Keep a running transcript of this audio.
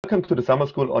Welcome to the Summer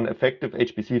School on Effective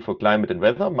HPC for Climate and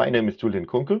Weather. My name is Julian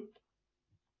Kunkel.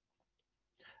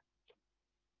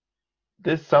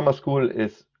 This summer school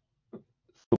is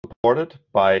supported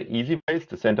by EasyWays,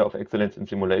 the Center of Excellence in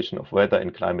Simulation of Weather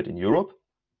and Climate in Europe.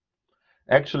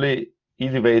 Actually,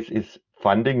 EasyWays is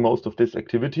funding most of this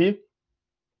activity.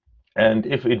 And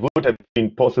if it would have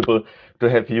been possible to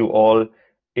have you all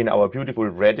in our beautiful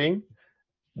Reading,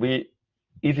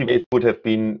 EasyWays would have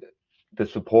been the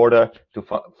supporter to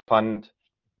fund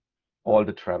all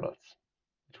the travels,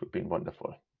 which would be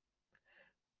wonderful.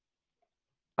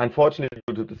 Unfortunately,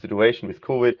 due to the situation with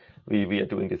COVID, we are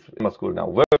doing this summer school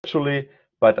now virtually,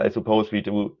 but I suppose we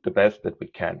do the best that we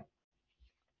can.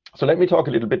 So let me talk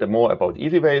a little bit more about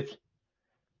EasyWays.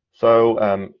 So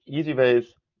EasyWays,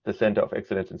 the Center of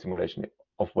Excellence in Simulation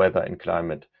of Weather and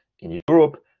Climate in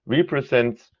Europe,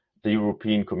 represents the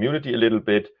European community a little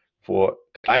bit for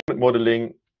climate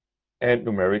modeling and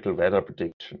numerical weather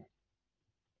prediction.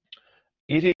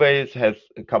 EasyWays has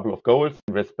a couple of goals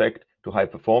in respect to high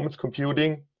performance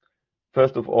computing.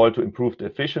 First of all, to improve the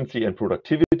efficiency and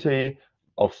productivity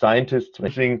of scientists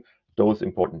using those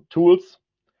important tools.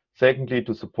 Secondly,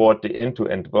 to support the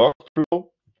end-to-end workflow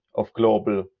of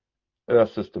global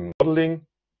Earth system modeling.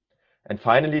 And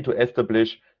finally, to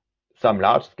establish some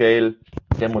large-scale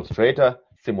demonstrator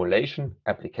simulation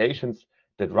applications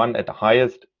that run at the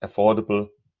highest affordable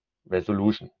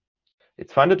resolution.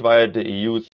 It's funded via the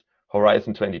EU's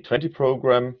Horizon 2020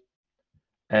 program,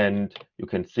 and you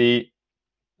can see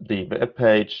the web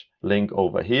page link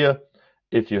over here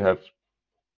if you have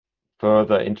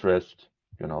further interest,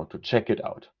 to check it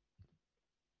out.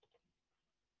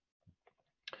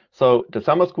 So the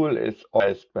summer school is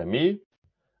organized by me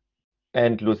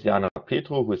and Luciana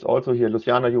Petro, who is also here.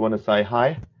 Luciana, you want to say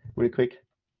hi real quick?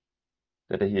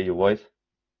 Did I hear your voice?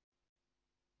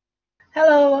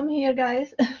 Hello, I'm here,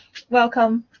 guys.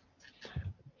 Welcome.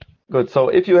 Good. So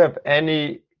if you have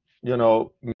any,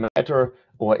 matter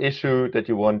or issue that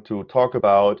you want to talk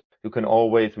about, you can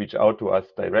always reach out to us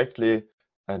directly,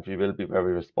 and we will be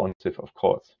very responsive, of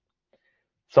course.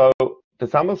 So the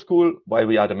summer school, while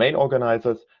we are the main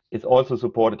organizers, is also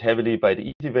supported heavily by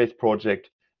the EasyWays project,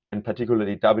 and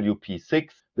particularly WP6,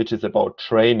 which is about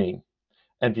training.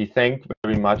 And we thank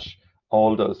very much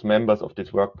all those members of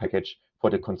this work package for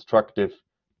the constructive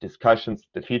discussions,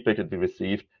 the feedback that we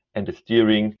received, and the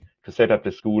steering to set up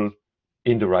the school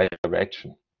in the right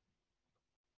direction.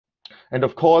 And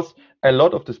of course, a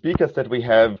lot of the speakers that we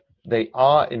have, they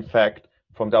are in fact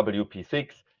from WP6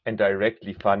 and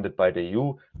directly funded by the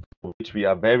EU, for which we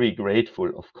are very grateful,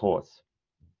 of course.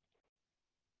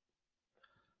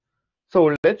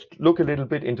 So let's look a little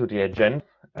bit into the agenda.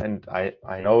 And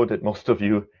I know that most of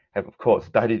you have, of course,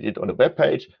 studied it on the web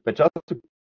page, but just to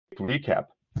recap.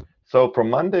 So from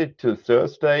Monday to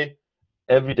Thursday,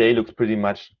 every day looks pretty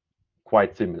much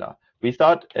quite similar. We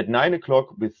start at 9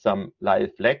 o'clock with some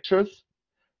live lectures,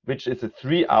 which is a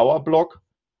 3-hour block,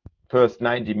 first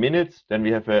 90 minutes. Then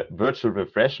we have a virtual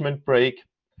refreshment break.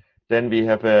 Then we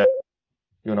have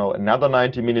another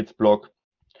 90 minutes block.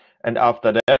 And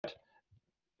after that,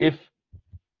 if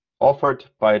offered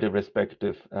by the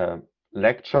respective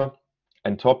lecture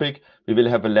and topic, we will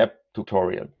have a lab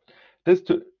tutorial.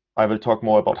 I will talk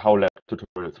more about how lab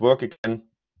tutorials work again,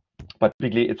 but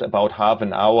typically it's about half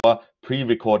an hour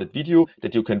pre-recorded video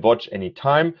that you can watch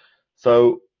anytime.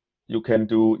 So you can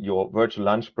do your virtual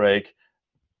lunch break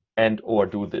and or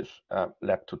do this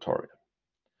lab tutorial.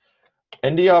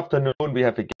 In the afternoon, we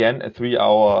have again a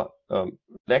 3-hour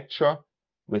lecture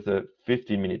with a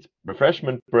 15 minutes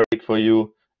refreshment break for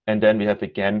you. And then we have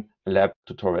again a lab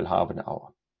tutorial half an hour,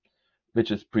 which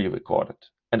is pre-recorded.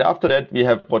 And after that, we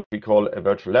have what we call a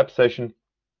virtual lab session,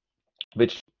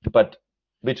 which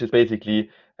is basically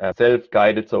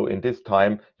self-guided. So in this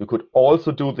time, you could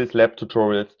also do these lab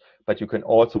tutorials, but you can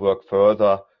also work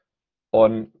further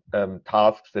on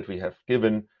tasks that we have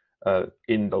given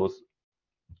in those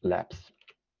labs.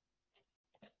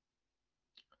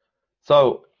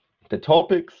 So the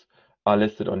topics are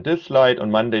listed on this slide. On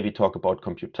Monday, we talk about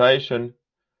computation,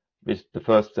 with the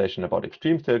first session about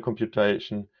extreme scale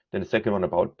computation, then the second one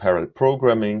about parallel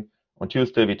programming. On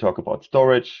Tuesday, we talk about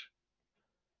storage.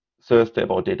 Thursday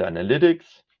about data analytics,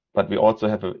 but we also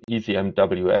have an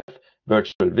ECMWF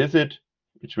virtual visit,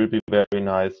 which will be very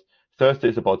nice. Thursday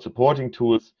is about supporting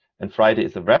tools, and Friday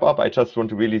is a wrap-up. I just want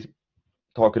to really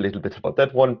talk a little bit about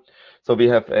that one. So we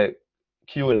have a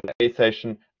Q&A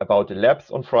session about the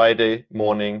labs on Friday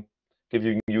morning,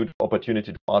 giving you the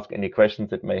opportunity to ask any questions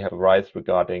that may have arisen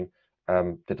regarding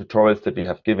the tutorials that we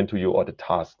have given to you or the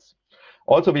tasks.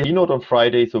 Also, we have a keynote on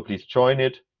Friday, so please join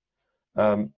it,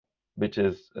 which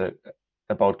is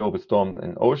about global storm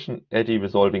and ocean eddy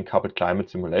resolving coupled climate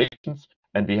simulations.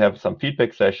 And we have some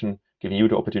feedback session giving you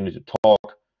the opportunity to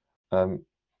talk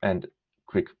and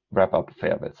quick wrap up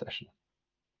farewell session.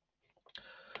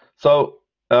 So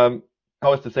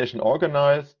how is the session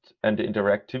organized and the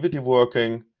interactivity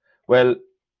working? Well,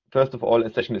 first of all, a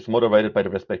session is moderated by the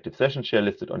respective session chair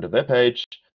listed on the web page.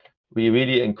 We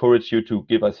really encourage you to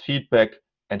give us feedback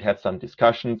and have some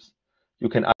discussions. You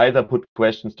can either put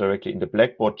questions directly in the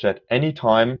Blackboard chat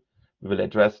anytime. We will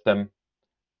address them.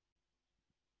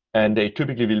 And they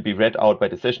typically will be read out by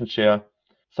the session chair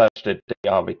such that they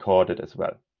are recorded as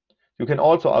well. You can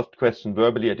also ask questions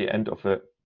verbally at the end of the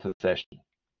session.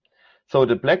 So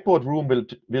the Blackboard room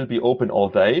will be open all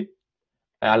day,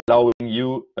 allowing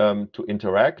you to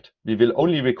interact. We will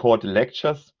only record the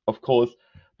lectures, of course,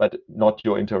 but not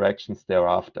your interactions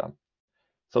thereafter.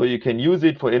 So you can use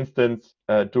it, for instance,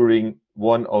 during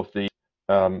one of the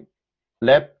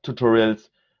lab tutorials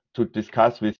to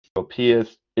discuss with your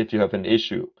peers if you have an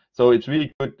issue. So it's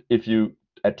really good if you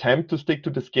attempt to stick to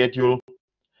the schedule,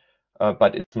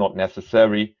 but it's not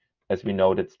necessary, as we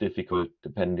know that's difficult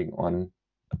depending on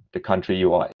the country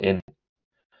you are in.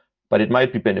 But it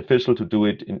might be beneficial to do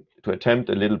it, to attempt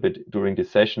a little bit during the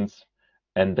sessions,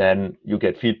 and then you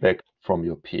get feedback from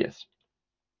your peers.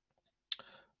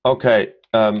 Okay,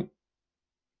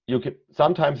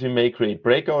 sometimes you may create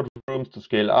breakout rooms to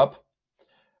scale up.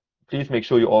 Please make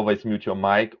sure you always mute your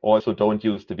mic. Also, don't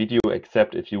use the video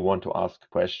except if you want to ask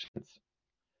questions.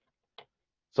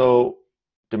 So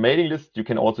the mailing list, you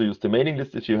can also use the mailing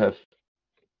list if you have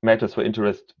matters for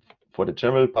interest for the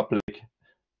general public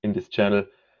in this channel.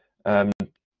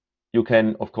 You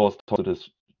can, of course, talk to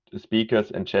the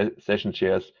speakers and session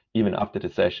chairs even after the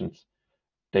sessions.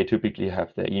 They typically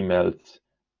have their emails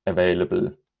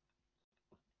available.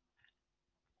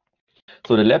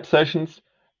 So the lab sessions,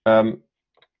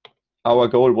 our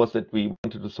goal was that we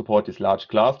wanted to support this large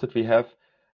class that we have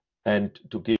and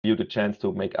to give you the chance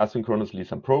to make asynchronously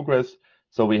some progress.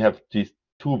 So we have these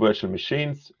 2 virtual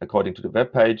machines according to the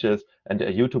web pages and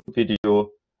a YouTube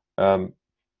video.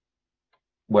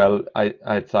 Well,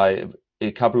 I'd say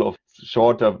a couple of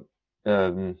shorter,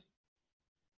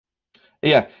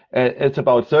 it's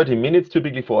about 30 minutes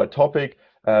typically for a topic,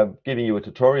 giving you a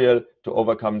tutorial to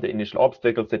overcome the initial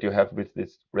obstacles that you have with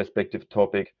this respective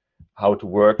topic, how to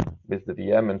work with the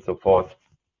VM and so forth.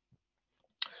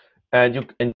 And you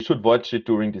should watch it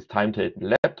during this timetable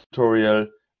lab tutorial,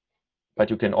 but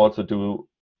you can also do,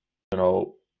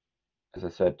 as I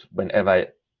said, whenever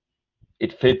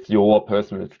it fits your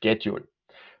personal schedule.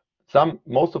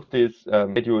 Most of these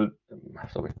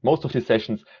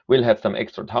sessions will have some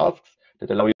extra tasks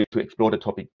that allow you to explore the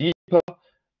topic deeper,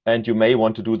 and you may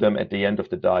want to do them at the end of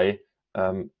the day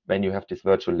when you have this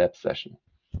virtual lab session.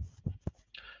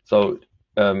 So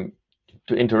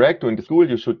to interact during the school,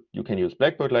 you can use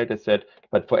Blackboard, like I said,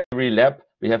 but for every lab,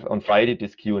 we have on Friday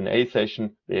this Q&A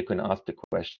session where you can ask the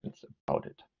questions about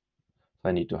it.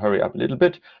 I need to hurry up a little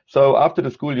bit. So after the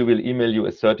school, you will email you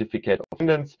a certificate of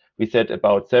attendance. We said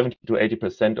about 70 to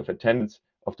 80% of attendance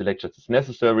of the lectures is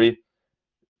necessary.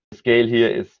 The scale here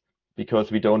is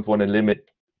because we don't want to limit,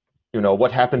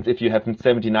 what happens if you have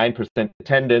 79%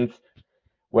 attendance?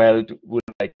 Well, would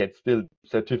I get still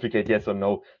certificate, yes or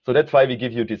no? So that's why we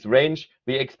give you this range.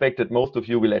 We expect that most of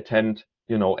you will attend,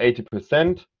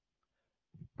 80%.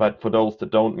 But for those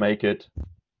that don't make it,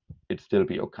 it'd still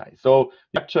be okay. So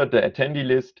capture the attendee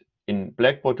list in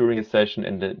Blackboard during a session,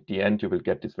 and at the end you will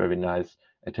get this very nice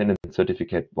attendance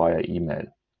certificate via email.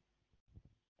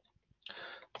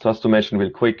 Just to mention real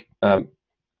quick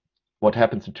what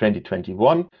happens in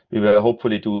 2021. We will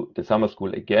hopefully do the summer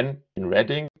school again in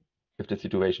Reading if the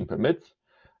situation permits,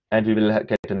 and we will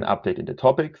get an update in the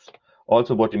topics.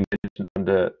 Also, what we mentioned on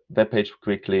the webpage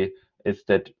quickly is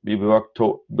that we work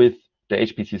with the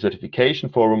HPC certification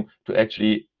forum to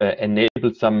actually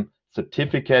enable some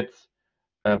certificates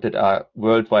that are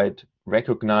worldwide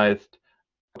recognized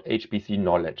HPC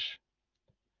knowledge.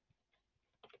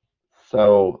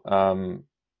 So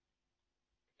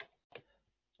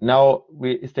now,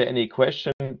 is there any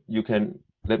question? You can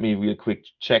let me real quick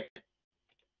check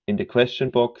in the question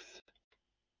box.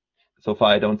 So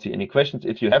far, I don't see any questions.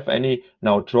 If you have any,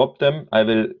 now drop them. I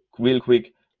will real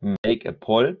quick make a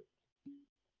poll.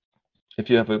 If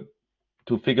you have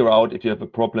to figure out if you have a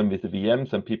problem with the VM,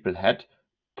 some people had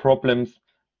problems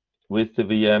with the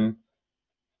VM.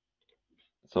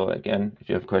 So again, if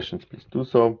you have questions, please do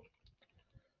so.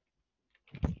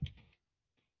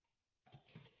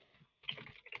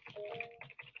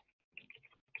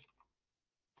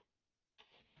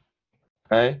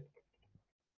 Okay.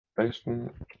 Question,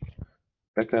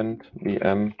 backend,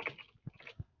 VM.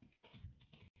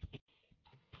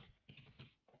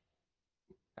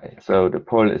 Okay, so the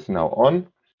poll is now on.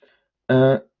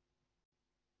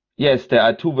 Yes, there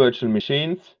are 2 virtual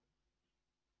machines.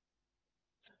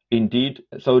 Indeed,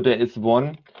 so there is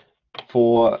one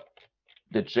for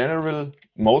the general,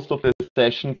 most of the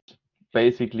sessions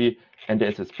basically, and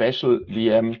there's a special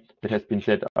VM that has been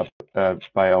set up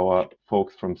by our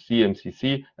folks from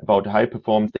CMCC about high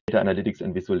performance data analytics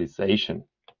and visualization,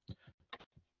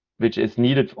 which is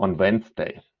needed on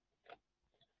Wednesday,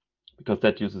 because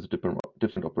that uses a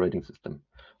different operating system.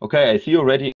 Okay, I see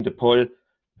already in the poll,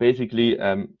 basically,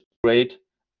 great,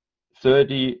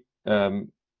 30,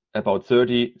 about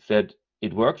 30 said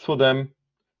it works for them,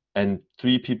 and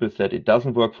 3 people said it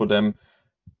doesn't work for them.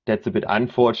 That's a bit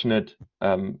unfortunate,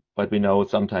 but we know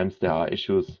sometimes there are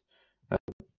issues.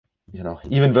 You know,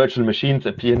 even virtual machines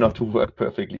appear not to work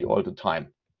perfectly all the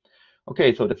time.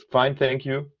 Okay, so that's fine, thank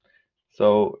you.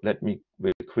 So let me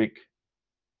real quick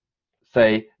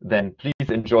say then, please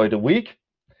enjoy the week.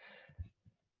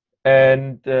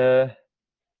 And in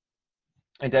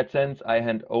that sense, I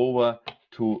hand over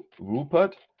to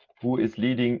Rupert, who is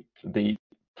leading the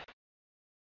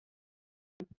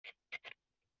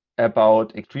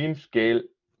about extreme scale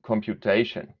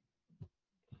computation.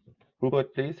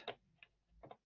 Rupert, please.